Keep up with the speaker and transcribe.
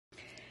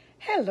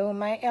Hello,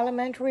 my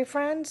elementary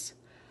friends.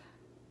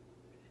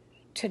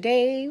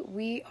 Today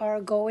we are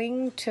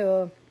going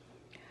to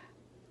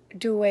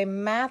do a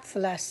math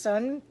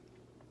lesson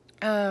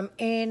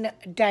in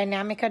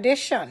dynamic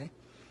addition.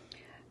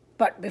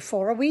 But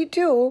before we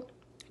do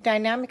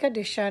dynamic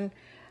addition,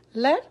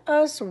 let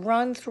us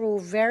run through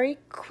very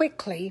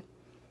quickly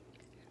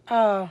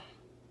the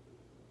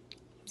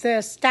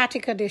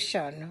static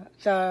addition,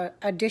 the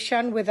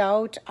addition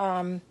without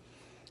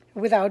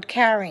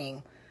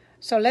carrying.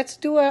 So let's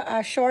do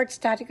a short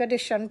static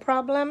addition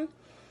problem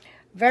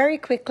very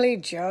quickly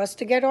just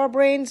to get our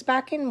brains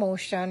back in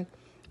motion,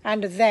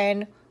 and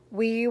then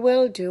we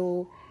will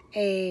do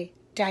a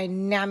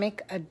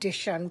dynamic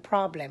addition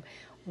problem,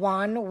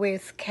 one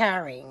with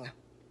carrying.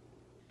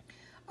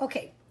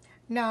 Okay,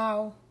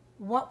 now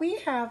what we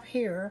have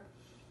here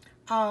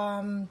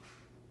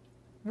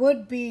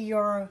would be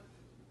your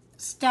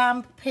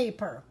stamp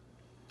paper,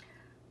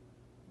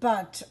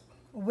 but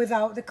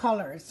without the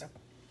colors.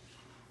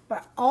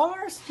 But all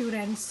our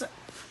students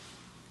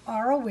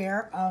are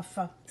aware of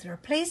their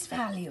place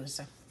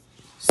values.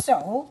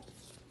 So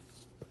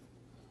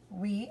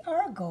we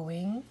are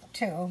going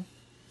to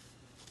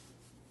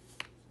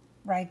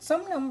write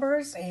some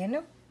numbers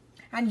in,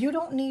 and you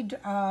don't need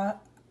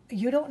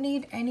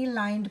any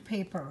lined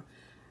paper.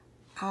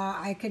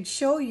 I could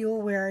show you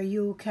where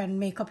you can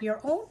make up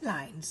your own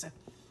lines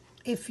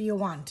if you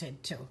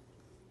wanted to.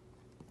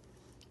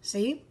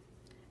 See,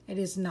 it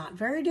is not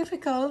very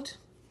difficult.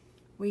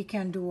 We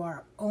can do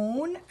our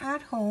own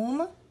at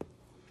home.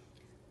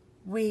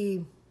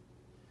 We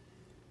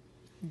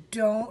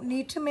don't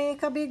need to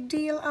make a big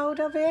deal out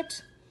of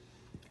it.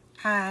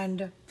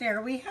 And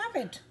there we have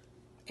it.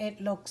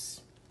 It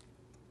looks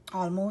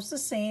almost the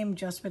same,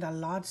 just with a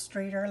lot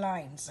straighter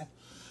lines.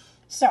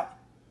 So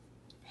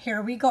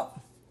here we go.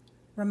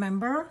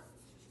 Remember,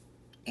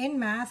 in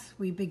math,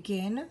 we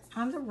begin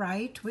on the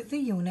right with the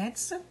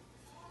units,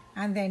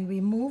 and then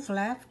we move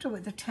left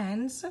with the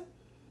tens,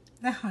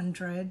 the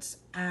hundreds,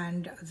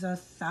 and the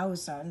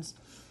thousands.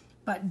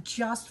 But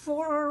just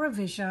for our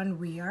revision,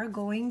 we are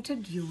going to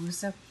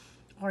use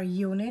our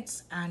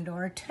units and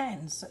our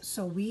tens.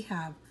 So we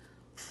have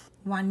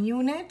 1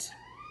 unit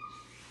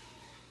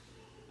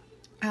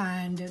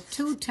and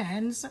 2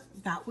 tens.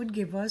 That would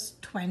give us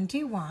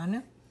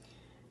 21,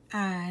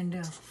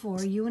 and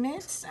 4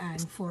 units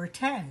and 4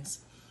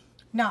 tens.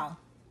 Now,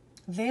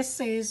 this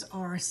is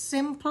our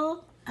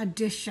simple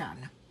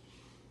addition.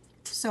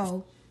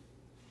 So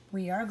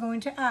we are going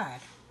to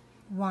add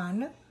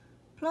 1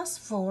 plus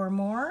 4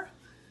 more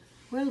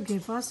will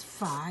give us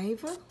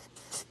 5,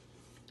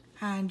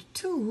 and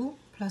 2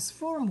 plus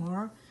 4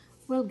 more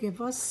will give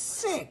us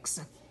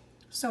 6.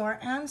 So our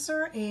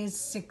answer is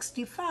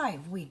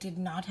 65. We did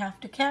not have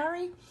to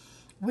carry.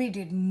 We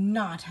did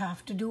not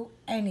have to do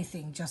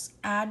anything. Just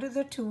add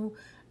the two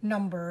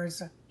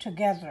numbers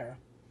together.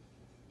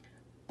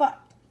 But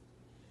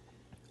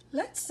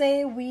let's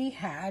say we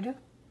had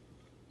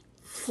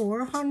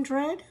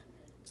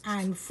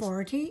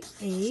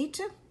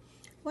 448.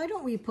 Why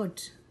don't we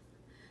put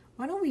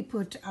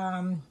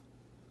our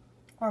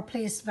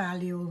place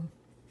value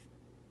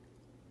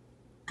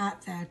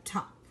at the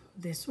top?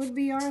 This would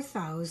be our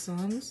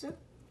thousands,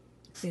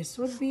 this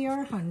would be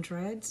our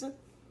hundreds,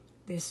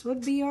 this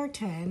would be our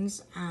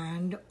tens,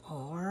 and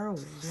our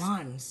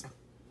ones.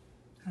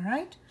 All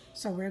right,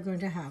 so we're going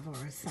to have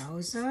our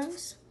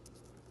thousands,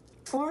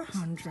 our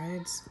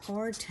hundreds,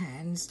 our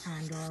tens,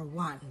 and our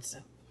ones.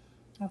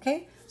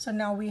 Okay, so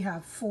now we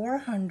have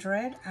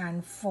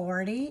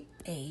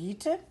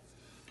 448,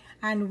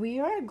 and we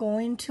are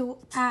going to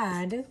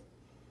add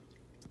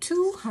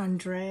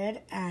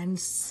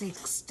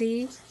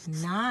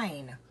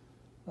 269.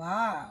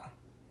 Wow.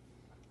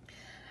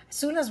 As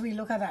soon as we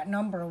look at that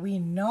number, we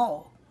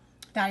know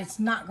that it's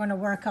not going to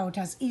work out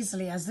as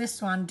easily as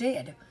this one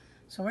did.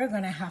 So we're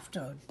going to have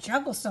to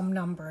juggle some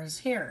numbers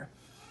here.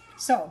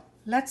 So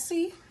let's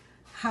see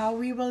how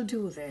we will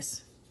do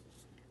this.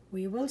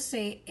 We will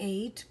say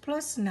 8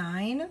 plus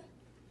 9,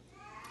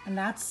 and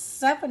that's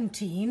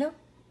 17.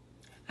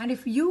 And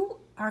if you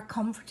are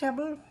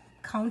comfortable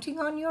counting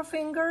on your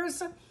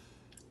fingers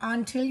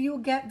until you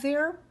get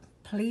there,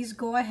 please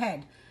go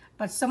ahead.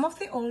 But some of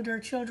the older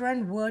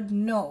children would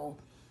know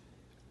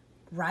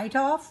right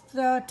off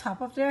the top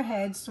of their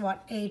heads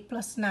what 8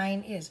 plus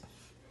 9 is.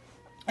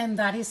 And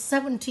that is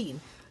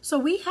 17. So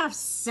we have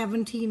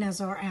 17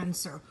 as our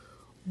answer.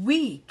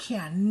 We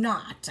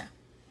cannot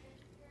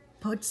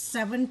put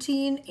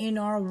 17 in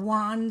our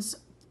ones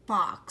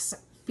box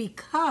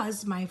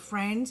because, my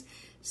friends,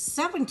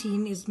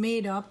 17 is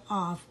made up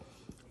of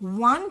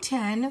 1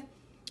 10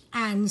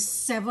 and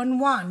 7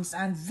 ones,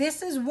 and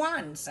this is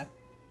ones.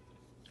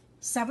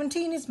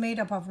 17 is made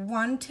up of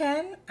 1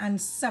 10 and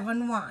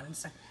 7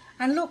 ones.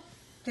 And look,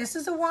 this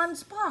is a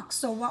ones box,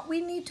 so what we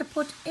need to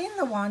put in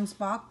the ones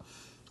box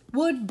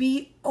would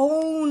be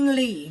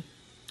only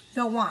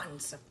the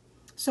ones.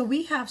 So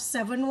we have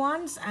 7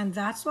 ones, and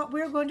that's what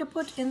we're going to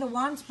put in the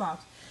ones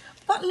box.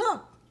 But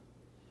look,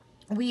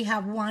 we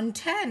have 1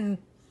 10.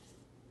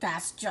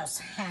 That's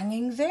just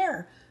hanging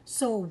there.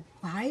 So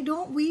why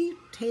don't we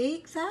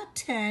take that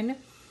 10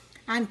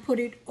 and put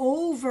it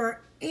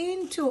over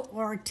into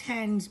our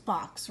tens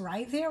box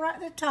right there at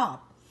the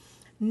top.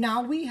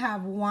 Now we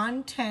have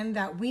 110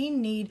 that we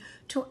need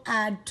to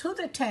add to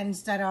the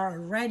tens that are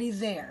already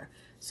there.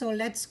 So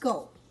let's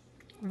go.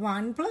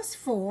 1 plus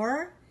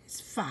 4 is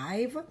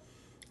 5,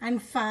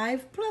 and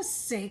 5 plus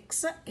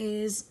 6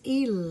 is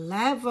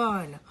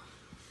 11.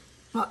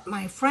 But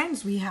my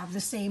friends, we have the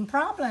same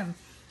problem.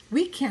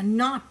 We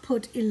cannot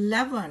put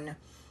 11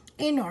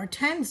 in our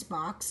tens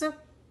box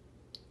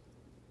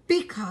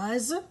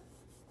because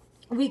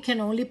we can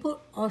only put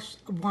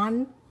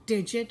one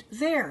digit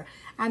there,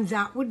 and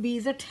that would be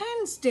the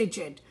tens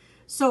digit.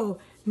 So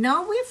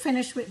now we're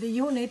finished with the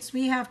units.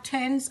 We have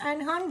tens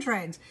and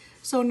hundreds.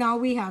 So now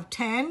we have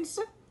tens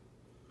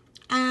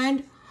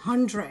and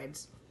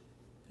hundreds.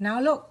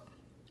 Now look,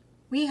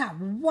 we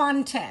have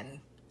 110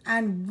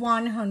 and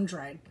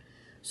 100.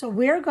 So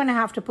we're going to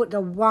have to put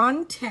the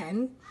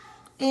 110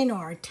 in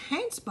our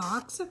tens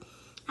box,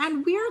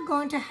 and we're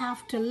going to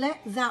have to let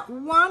that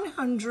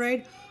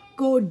 100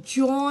 go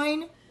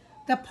join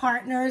the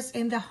partners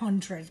in the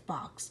hundreds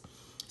box.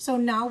 So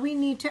now we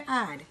need to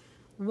add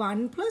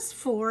 1 plus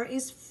 4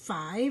 is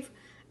 5,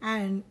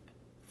 and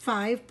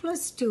 5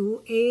 plus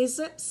 2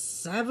 is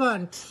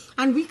 7.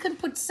 And we can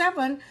put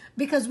 7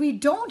 because we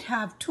don't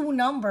have two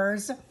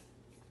numbers.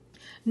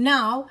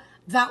 Now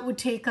that would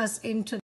take us into